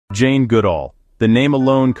Jane Goodall. The name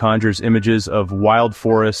alone conjures images of wild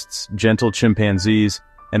forests, gentle chimpanzees,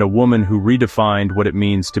 and a woman who redefined what it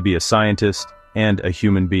means to be a scientist and a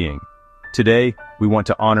human being. Today, we want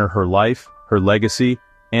to honor her life, her legacy,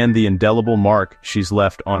 and the indelible mark she's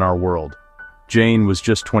left on our world. Jane was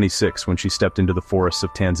just 26 when she stepped into the forests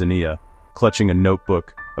of Tanzania, clutching a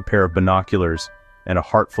notebook, a pair of binoculars, and a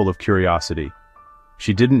heart full of curiosity.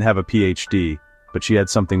 She didn't have a PhD, but she had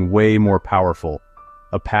something way more powerful,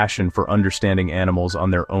 a passion for understanding animals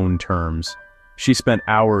on their own terms. She spent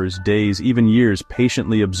hours, days, even years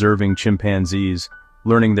patiently observing chimpanzees,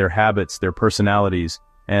 learning their habits, their personalities,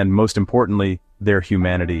 and most importantly, their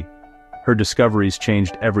humanity. Her discoveries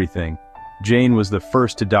changed everything. Jane was the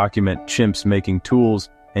first to document chimps making tools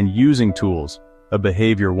and using tools, a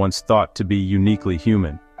behavior once thought to be uniquely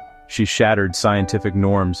human. She shattered scientific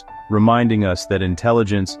norms, reminding us that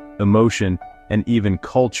intelligence, emotion, and even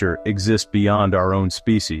culture exist beyond our own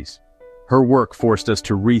species. Her work forced us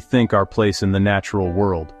to rethink our place in the natural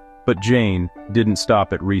world. But Jane didn't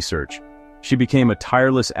stop at research. She became a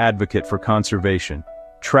tireless advocate for conservation,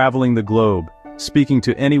 traveling the globe, speaking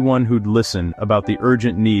to anyone who'd listen about the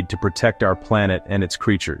urgent need to protect our planet and its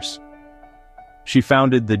creatures. She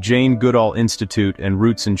founded the Jane Goodall Institute and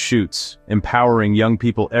Roots and Shoots, empowering young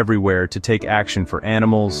people everywhere to take action for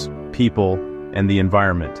animals, people, and the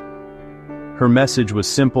environment. Her message was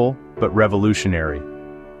simple, but revolutionary.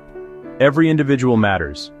 Every individual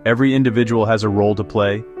matters, every individual has a role to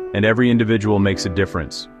play, and every individual makes a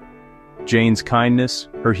difference. Jane's kindness,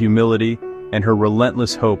 her humility, and her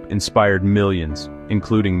relentless hope inspired millions,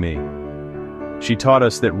 including me. She taught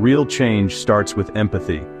us that real change starts with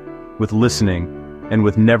empathy, with listening, and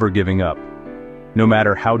with never giving up, no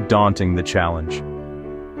matter how daunting the challenge.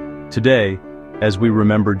 Today, as we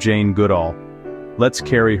remember Jane Goodall, let's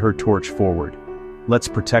carry her torch forward. Let's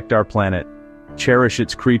protect our planet, cherish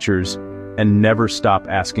its creatures, and never stop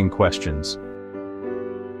asking questions.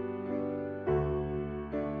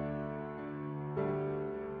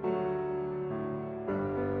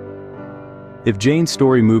 If Jane's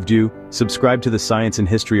story moved you, subscribe to the Science and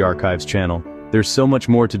History Archives channel. There's so much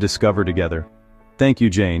more to discover together. Thank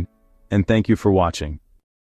you, Jane, and thank you for watching.